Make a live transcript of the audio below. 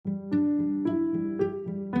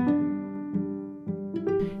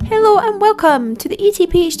Hello and welcome to the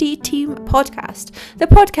ETPHD Team Podcast, the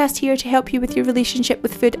podcast here to help you with your relationship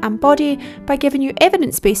with food and body by giving you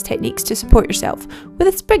evidence-based techniques to support yourself, with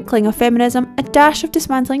a sprinkling of feminism, a dash of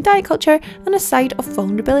dismantling diet culture, and a side of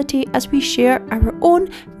vulnerability as we share our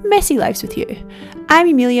own messy lives with you. I'm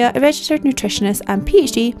Amelia, a registered nutritionist and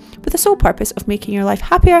PhD with the sole purpose of making your life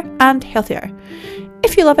happier and healthier.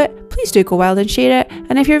 If you love it, please do go wild and share it,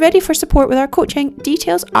 and if you're ready for support with our coaching,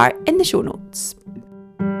 details are in the show notes.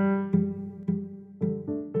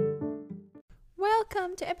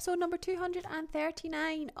 Welcome to episode number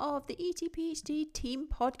 239 of the ETPHD Team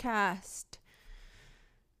Podcast.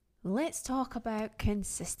 Let's talk about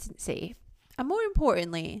consistency, and more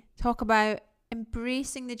importantly, talk about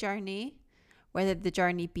embracing the journey, whether the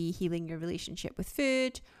journey be healing your relationship with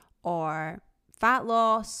food or fat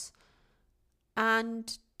loss,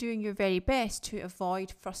 and doing your very best to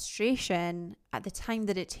avoid frustration at the time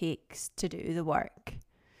that it takes to do the work.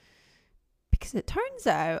 Because it turns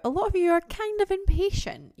out a lot of you are kind of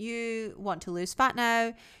impatient. You want to lose fat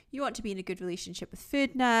now. You want to be in a good relationship with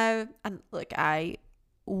food now. And look, I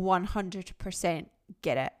 100%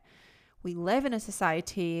 get it. We live in a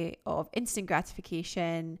society of instant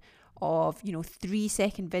gratification, of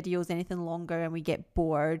 3-second videos, anything longer, and we get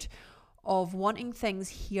bored, of wanting things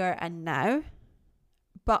here and now.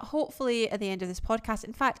 But hopefully at the end of this podcast,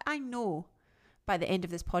 in fact, I know by the end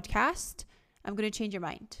of this podcast, I'm going to change your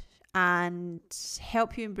mind and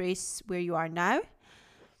help you embrace where you are now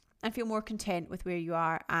and feel more content with where you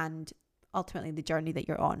are and ultimately the journey that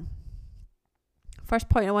you're on. First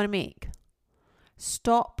point I want to make: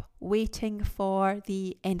 stop waiting for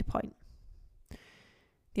the end point.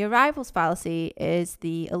 The arrivals fallacy is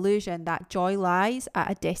the illusion that joy lies at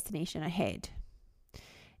a destination ahead.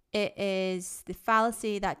 It is the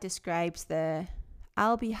fallacy that describes the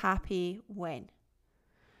I'll be happy when.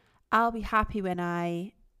 I'll be happy when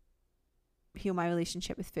I heal my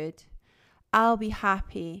relationship with food. I'll be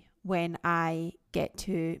happy when I get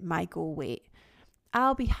to my goal weight.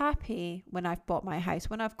 I'll be happy when I've bought my house,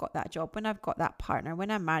 when I've got that job, when I've got that partner,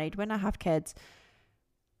 when I'm married, when I have kids,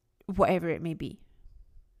 whatever it may be.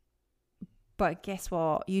 But guess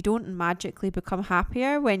what? You don't magically become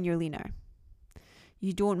happier when you're leaner.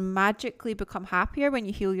 You don't magically become happier when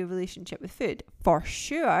you heal your relationship with food. For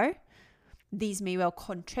sure, these may well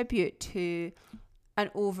contribute to an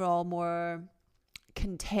overall more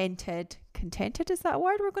contented, is that a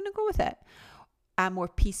word? We're going to go with it, a more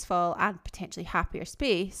peaceful and potentially happier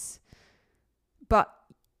space. But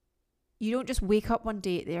you don't just wake up one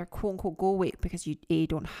day at their quote unquote goal weight, because you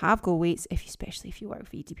don't have goal weights, especially if you work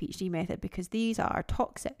with the ETPHD method, because these are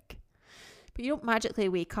toxic. But you don't magically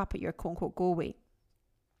wake up at your quote unquote goal weight,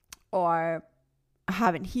 or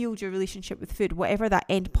haven't healed your relationship with food, whatever that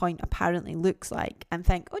end point apparently looks like, and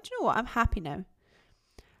think, oh, do you know what? I'm happy now.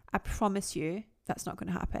 I promise you that's not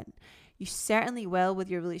going to happen. You certainly will, with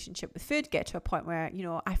your relationship with food, get to a point where,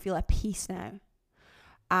 I feel at peace now.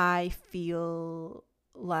 I feel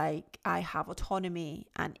like I have autonomy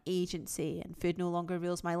and agency, and food no longer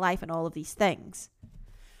rules my life, and all of these things.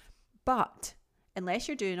 But unless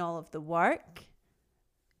you're doing all of the work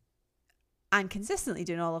and consistently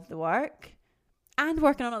doing all of the work and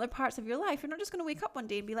working on other parts of your life, you're not just going to wake up one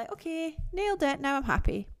day and be like, okay, nailed it, now I'm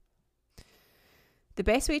happy. The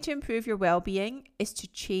best way to improve your well-being is to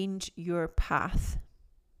change your path.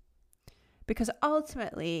 Because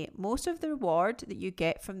ultimately, most of the reward that you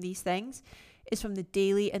get from these things is from the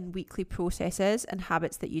daily and weekly processes and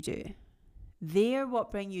habits that you do. They're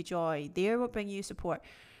what bring you joy. They're what bring you support.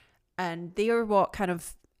 And they're what kind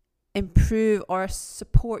of improve or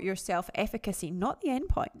support your self-efficacy, not the end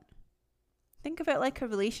point. Think of it like a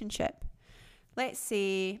relationship. Let's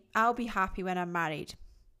say I'll be happy when I'm married.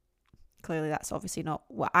 Clearly, that's obviously not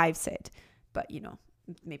what I've said, but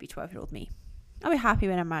maybe 12-year-old me. I'll be happy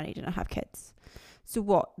when I'm married and I have kids. So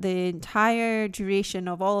what? The entire duration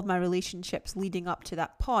of all of my relationships leading up to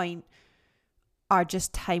that point are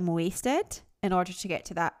just time wasted in order to get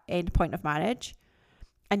to that end point of marriage.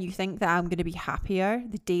 And you think that I'm going to be happier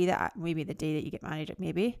the day that you get married,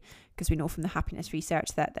 maybe, because we know from the happiness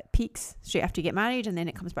research that peaks straight after you get married and then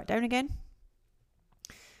it comes back down again.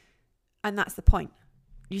 And that's the point.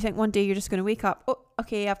 You think one day you're just going to wake up, oh,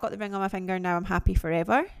 okay, I've got the ring on my finger, now I'm happy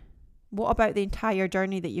forever. What about the entire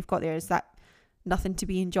journey that you've got there? Is that nothing to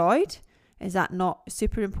be enjoyed? Is that not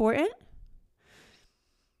super important?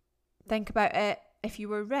 Think about it. If you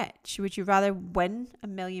were rich, would you rather win £1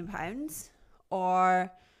 million, or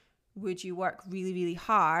would you work really, really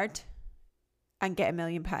hard and get £1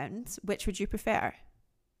 million? Which would you prefer?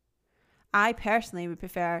 I personally would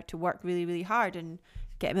prefer to work really, really hard and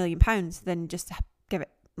get £1 million than just have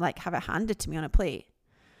it handed to me on a plate.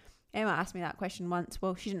 Emma asked me that question once.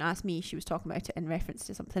 Well, she didn't ask me. She was talking about it in reference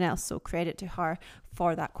to something else. So credit to her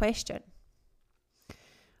for that question.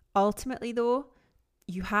 Ultimately, though,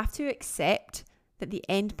 you have to accept that the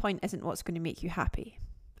end point isn't what's going to make you happy.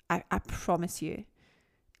 I promise you.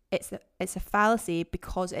 It's a fallacy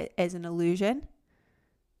because it is an illusion.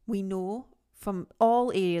 We know from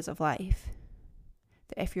all areas of life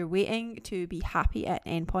that if you're waiting to be happy at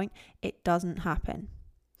an end point, it doesn't happen.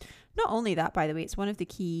 Not only that, by the way, it's one of the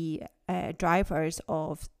key drivers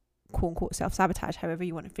of quote-unquote self-sabotage, however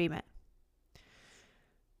you want to frame it.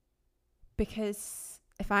 Because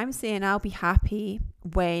if I'm saying I'll be happy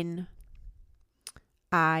when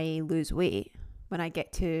I lose weight, when I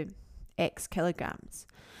get to X kilograms,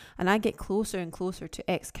 and I get closer and closer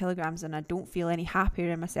to X kilograms and I don't feel any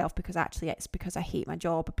happier in myself because actually it's because I hate my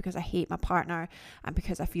job, or because I hate my partner, and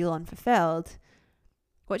because I feel unfulfilled,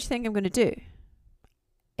 what do you think I'm going to do?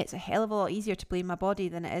 It's a hell of a lot easier to blame my body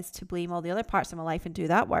than it is to blame all the other parts of my life and do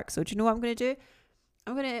that work. So do you know what I'm going to do?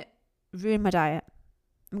 I'm going to ruin my diet.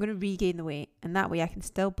 I'm going to regain the weight, and that way I can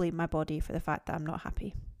still blame my body for the fact that I'm not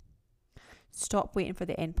happy. Stop waiting for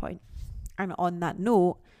the end point. And on that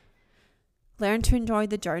note, learn to enjoy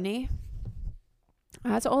the journey.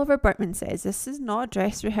 As Oliver Burkeman says, this is not a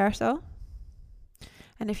dress rehearsal.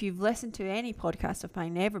 And if you've listened to any podcast of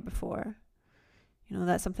mine ever before, you know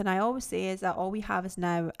that's something I always say, is that all we have is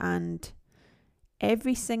now, and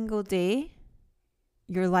every single day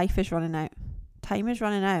your life is running out. Time is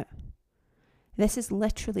running out. This is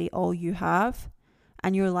literally all you have,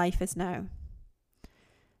 and your life is now.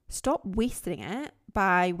 Stop wasting it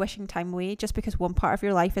by wishing time away just because one part of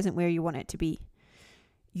your life isn't where you want it to be.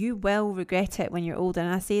 You will regret it when you're older.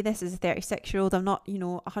 And I say this as a 36-year-old. I'm not,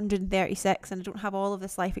 136 and I don't have all of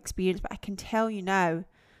this life experience, but I can tell you now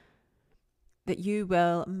that you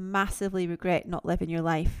will massively regret not living your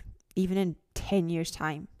life, even in 10 years'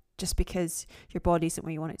 time, just because your body isn't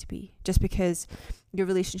where you want it to be, just because your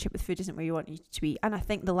relationship with food isn't where you want it to be. And I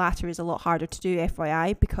think the latter is a lot harder to do,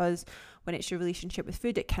 FYI, because when it's your relationship with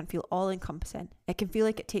food, it can feel all-encompassing. It can feel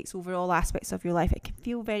like it takes over all aspects of your life. It can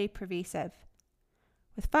feel very pervasive.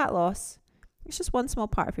 With fat loss, it's just one small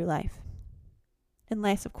part of your life.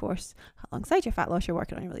 Unless, of course, alongside your fat loss, you're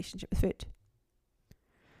working on your relationship with food.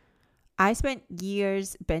 I spent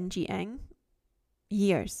years binge eating.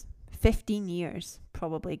 Years. 15 years,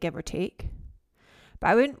 probably, give or take. But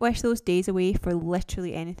I wouldn't wish those days away for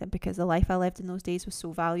literally anything, because the life I lived in those days was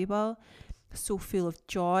so valuable, so full of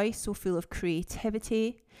joy, so full of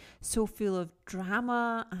creativity, so full of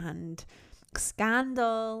drama and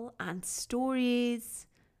scandal and stories.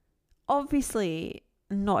 Obviously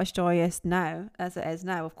not as joyous now as it is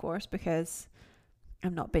now, of course, because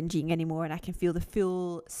I'm not binge eating anymore and I can feel the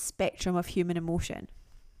full spectrum of human emotion.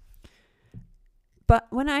 But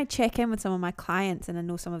when I check in with some of my clients, and I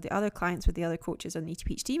know some of the other clients with the other coaches on the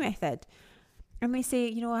ETPHD method, and they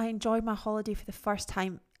say, I enjoyed my holiday for the first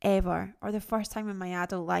time ever, or the first time in my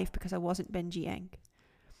adult life because I wasn't binge eating.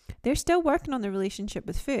 They're still working on their relationship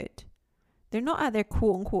with food. They're not at their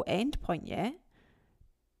quote unquote end point yet.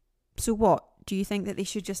 So what? Do you think that they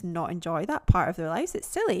should just not enjoy that part of their lives? It's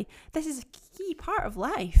silly. This is a key part of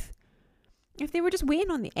life. If they were just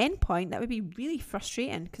waiting on the end point, that would be really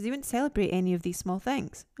frustrating, because they wouldn't celebrate any of these small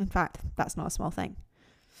things. In fact, that's not a small thing.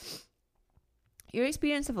 Your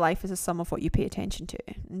experience of life is a sum of what you pay attention to.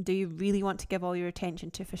 And do you really want to give all your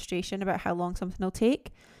attention to frustration about how long something will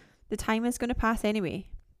take? The time is going to pass anyway.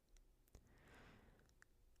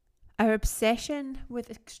 Our obsession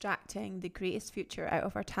with extracting the greatest future out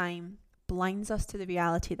of our time blinds us to the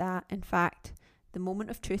reality that, in fact, the moment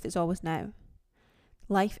of truth is always now.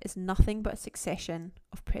 Life is nothing but a succession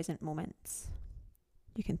of present moments.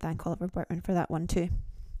 You can thank Oliver Burkeman for that one too.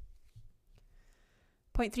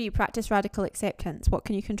 Point 3, practice radical acceptance. What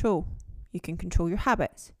can you control? You can control your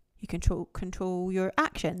habits. You can control your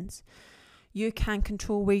actions. You can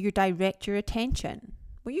control where you direct your attention.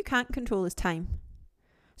 What you can't control is time.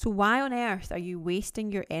 So why on earth are you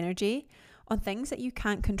wasting your energy on things that you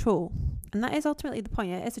can't control? And that is ultimately the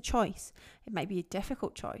point. It is a choice. It might be a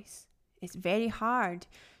difficult choice. It's very hard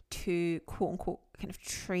to quote unquote kind of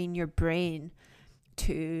train your brain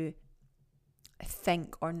to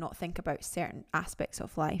think or not think about certain aspects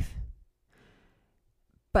of life.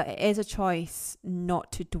 But it is a choice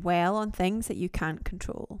not to dwell on things that you can't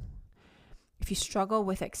control. If you struggle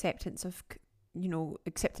with acceptance of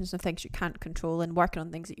things you can't control and working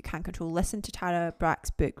on things that you can't control, listen to Tara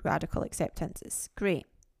Brach's book, Radical Acceptance. It's great.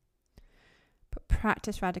 But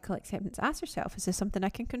practice radical acceptance. Ask yourself, is this something I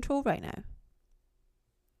can control right now?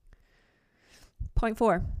 Point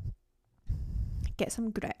 4, get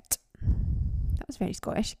some grit. That was very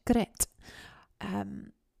Scottish. Grit.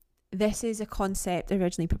 This is a concept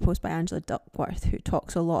originally proposed by Angela Duckworth, who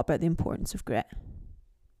talks a lot about the importance of grit.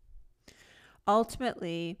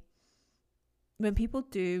 Ultimately, when people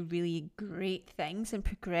do really great things and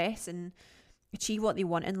progress and achieve what they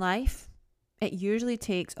want in life, it usually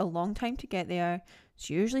takes a long time to get there. It's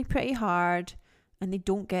usually pretty hard, and they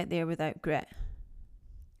don't get there without grit.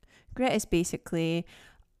 Grit is basically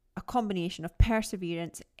a combination of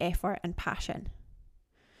perseverance, effort, and passion.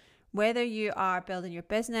 Whether you are building your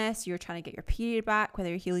business, you're trying to get your period back, whether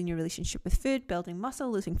you're healing your relationship with food, building muscle,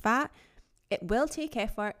 losing fat, it will take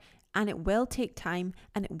effort, and it will take time,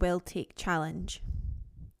 and it will take challenge.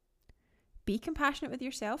 Be compassionate with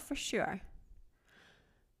yourself for sure.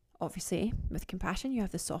 Obviously, with compassion, you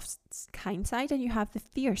have the soft, kind side and you have the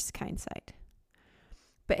fierce, kind side.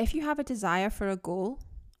 But if you have a desire for a goal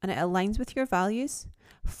and it aligns with your values,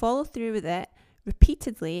 follow through with it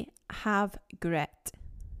repeatedly, have grit.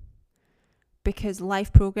 Because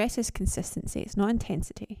life progress is consistency, it's not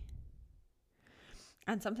intensity.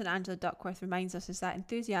 And something Angela Duckworth reminds us is that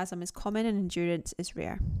enthusiasm is common and endurance is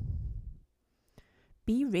rare.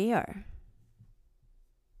 Be rare.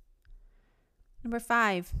 Number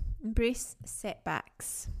 5, embrace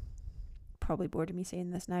setbacks. Probably bored of me saying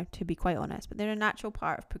this now, to be quite honest, but they're a natural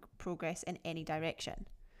part of progress in any direction.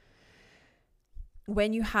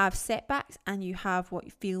 When you have setbacks and you have what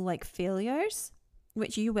you feel like failures,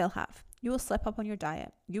 which you will have, you will slip up on your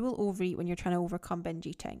diet. You will overeat when you're trying to overcome binge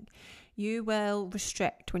eating. You will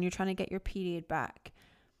restrict when you're trying to get your period back.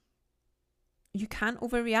 You can't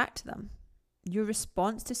overreact to them. Your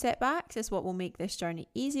response to setbacks is what will make this journey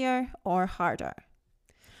easier or harder.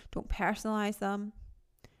 Don't personalize them.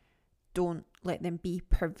 Don't let them be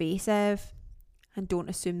pervasive. And don't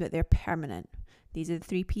assume that they're permanent. These are the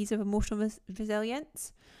 3 P's of emotional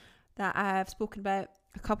resilience that I've spoken about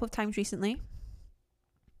a couple of times recently.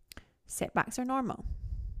 Setbacks are normal.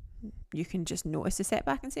 You can just notice a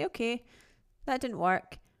setback and say, okay, that didn't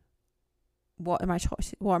work. What are my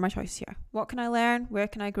choices here? What can I learn? Where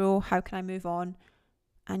can I grow? How can I move on?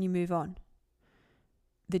 And you move on.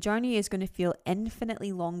 The journey is going to feel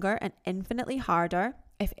infinitely longer and infinitely harder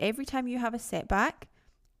if every time you have a setback,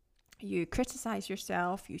 you criticize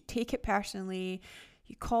yourself, you take it personally,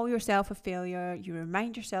 you call yourself a failure, you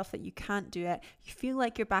remind yourself that you can't do it, you feel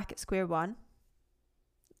like you're back at square one.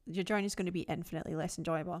 Your journey is going to be infinitely less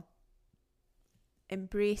enjoyable.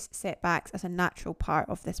 Embrace setbacks as a natural part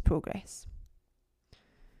of this progress.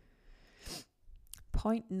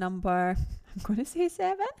 Point number, I'm going to say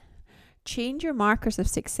 7. Change your markers of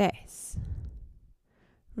success.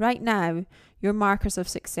 Right now, your markers of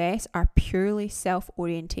success are purely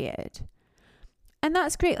self-orientated. And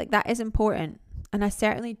that's great. Like, that is important. And I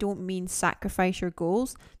certainly don't mean sacrifice your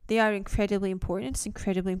goals. They are incredibly important. It's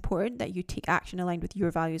incredibly important that you take action aligned with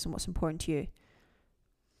your values and what's important to you.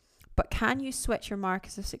 But can you switch your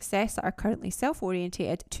markers of success that are currently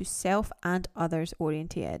self-orientated to self and others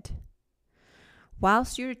orientated?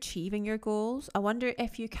 Whilst you're achieving your goals, I wonder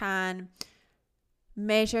if you can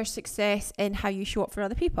measure success in how you show up for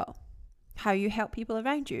other people, how you help people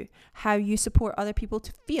around you, how you support other people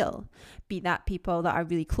to feel, be that people that are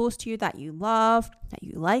really close to you, that you love, that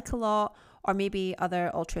you like a lot, or maybe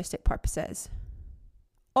other altruistic purposes.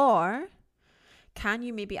 Or can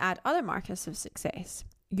you maybe add other markers of success?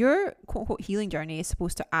 Your quote-unquote healing journey is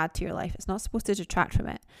supposed to add to your life. It's not supposed to detract from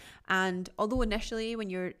it. And although initially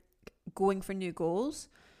when you're going for new goals,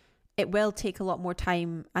 it will take a lot more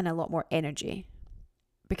time and a lot more energy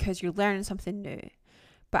because you're learning something new.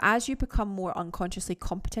 But as you become more unconsciously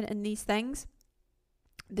competent in these things,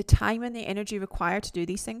 the time and the energy required to do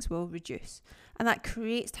these things will reduce. And that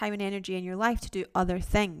creates time and energy in your life to do other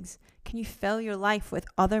things. Can you fill your life with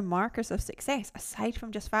other markers of success aside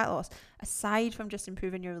from just fat loss, aside from just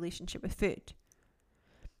improving your relationship with food?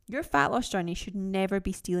 Your fat loss journey should never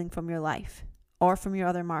be stealing from your life or from your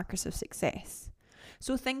other markers of success.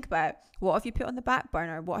 So think about, what have you put on the back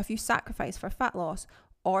burner? What have you sacrificed for fat loss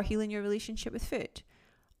or healing your relationship with food?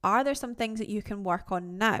 Are there some things that you can work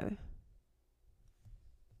on now?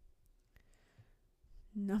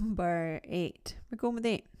 Number 8. We're going with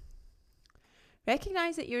 8.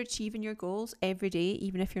 Recognize that you're achieving your goals every day,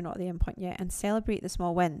 even if you're not at the end point yet, and celebrate the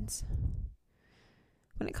small wins.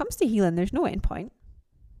 When it comes to healing, there's no end point.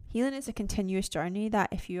 Healing is a continuous journey that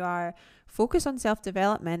if you are focused on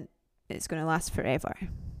self-development, it's going to last forever.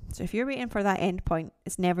 So if you're waiting for that end point,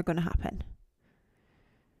 it's never going to happen.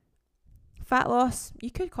 Fat loss,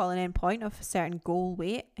 you could call an end point of a certain goal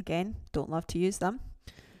weight. Again, don't love to use them.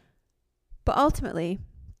 But ultimately,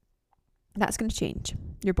 that's going to change.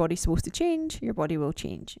 Your body's supposed to change. Your body will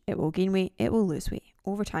change. It will gain weight. It will lose weight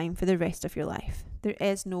over time for the rest of your life. There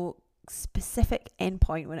is no specific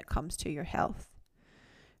endpoint when it comes to your health.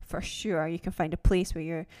 For sure, you can find a place where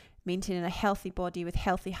you're maintaining a healthy body with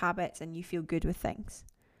healthy habits and you feel good with things.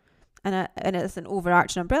 And as an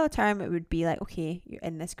overarching umbrella term, it would be like, okay, you're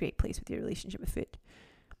in this great place with your relationship with food.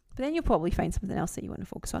 But then you'll probably find something else that you want to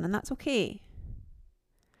focus on, and that's okay.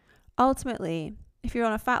 Ultimately, if you're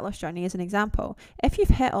on a fat loss journey, as an example, if you've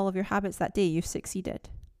hit all of your habits that day, you've succeeded.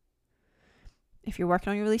 If you're working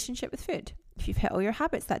on your relationship with food, if you've hit all your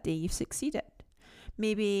habits that day, you've succeeded.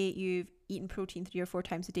 Maybe you've eaten protein 3 or 4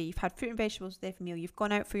 times a day, you've had fruit and vegetables with every meal, you've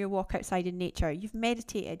gone out for your walk outside in nature, you've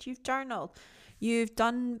meditated, you've journaled, you've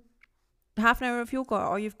done half an hour of yoga,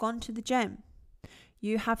 or you've gone to the gym.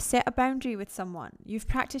 You have set a boundary with someone. You've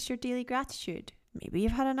practiced your daily gratitude. Maybe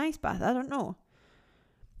you've had an ice bath. I don't know.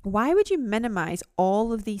 Why would you minimize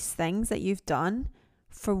all of these things that you've done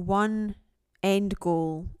for one end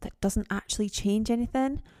goal that doesn't actually change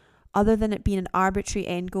anything other than it being an arbitrary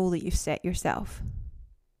end goal that you've set yourself?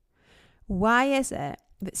 Why is it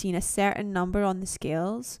that seeing a certain number on the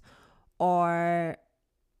scales or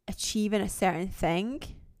achieving a certain thing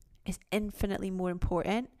is infinitely more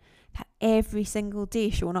important than every single day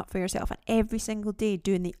showing up for yourself and every single day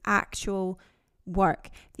doing the actual work,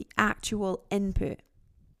 the actual input?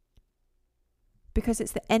 Because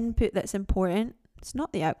it's the input that's important. It's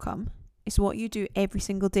not the outcome. It's what you do every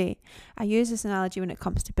single day. I use this analogy when it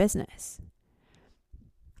comes to business.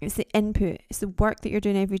 It's the input. It's the work that you're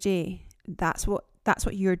doing every day. That's what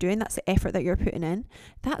you're doing. That's the effort that you're putting in.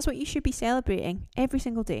 That's what you should be celebrating every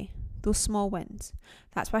single day. Those small wins.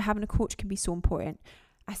 That's why having a coach can be so important.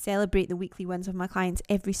 I celebrate the weekly wins of my clients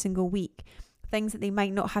every single week. Things that they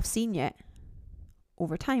might not have seen yet.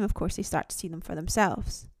 Over time, of course, they start to see them for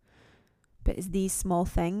themselves. But it's these small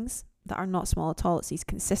things that are not small at all. It's these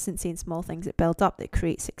consistency and small things that build up that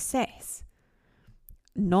create success.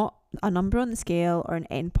 Not a number on the scale or an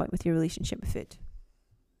end point with your relationship with food.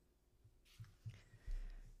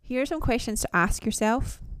 Here are some questions to ask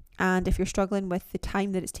yourself. And if you're struggling with the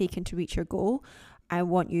time that it's taken to reach your goal, I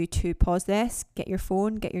want you to pause this, get your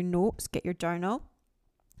phone, get your notes, get your journal,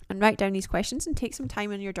 and write down these questions and take some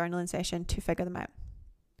time in your journaling session to figure them out.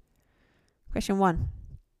 Question 1.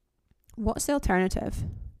 What's the alternative?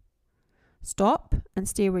 Stop and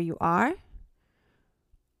stay where you are,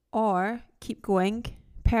 or keep going,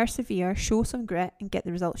 persevere, show some grit, and get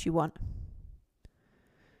the results you want?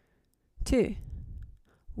 2.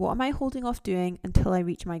 What am I holding off doing until I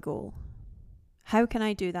reach my goal? How can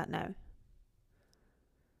I do that now?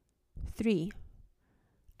 3.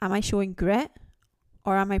 Am I showing grit,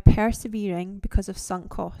 or am I persevering because of sunk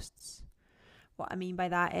costs? What I mean by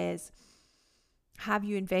that is, have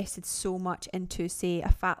you invested so much into, say,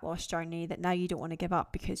 a fat loss journey that now you don't want to give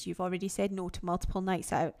up because you've already said no to multiple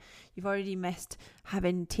nights out? You've already missed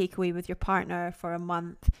having takeaway with your partner for a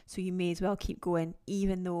month, so you may as well keep going,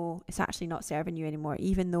 even though it's actually not serving you anymore,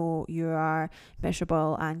 even though you are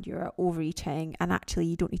miserable and you're overeating and actually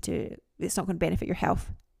you don't need to, it's not going to benefit your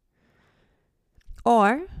health.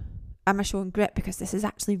 Or am I showing grit because this is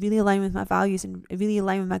actually really aligned with my values and really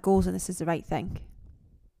aligned with my goals and this is the right thing?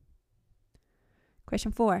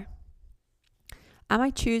 Question 4. Am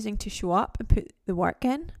I choosing to show up and put the work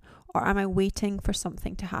in, or am I waiting for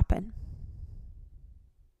something to happen?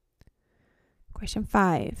 Question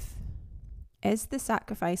 5. Is the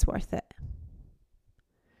sacrifice worth it?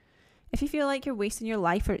 If you feel like you're wasting your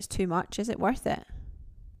life or it's too much, is it worth it?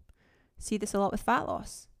 See this a lot with fat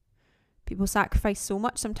loss. People sacrifice so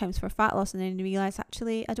much sometimes for fat loss and then you realise,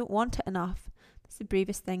 actually, I don't want it enough. That's the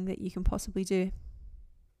bravest thing that you can possibly do.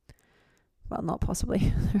 Well, not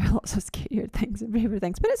possibly. There are lots of scarier things and braver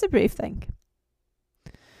things, but it's a brave thing.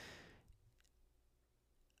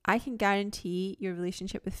 I can guarantee your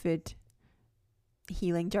relationship with food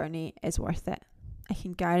healing journey is worth it. I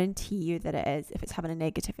can guarantee you that it is if it's having a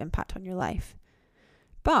negative impact on your life.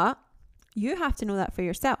 But you have to know that for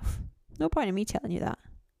yourself. No point in me telling you that.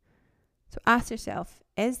 So ask yourself,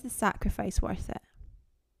 is the sacrifice worth it?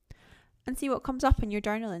 And see what comes up in your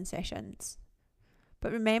journaling sessions.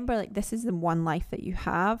 But remember, like, this is the one life that you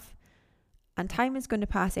have, and time is going to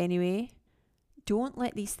pass anyway. Don't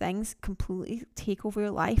let these things completely take over your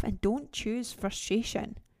life, and don't choose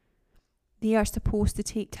frustration. They are supposed to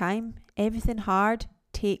take time. Everything hard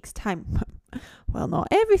takes time. Well, not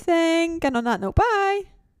everything. And on that note, bye.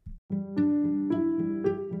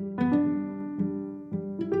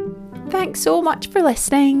 Thanks so much for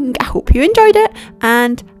listening. I hope you enjoyed it.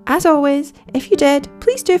 And as always, if you did,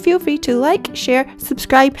 please do feel free to like, share,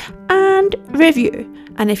 subscribe, and review.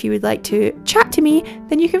 And if you would like to chat to me,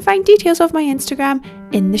 then you can find details of my Instagram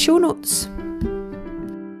in the show notes.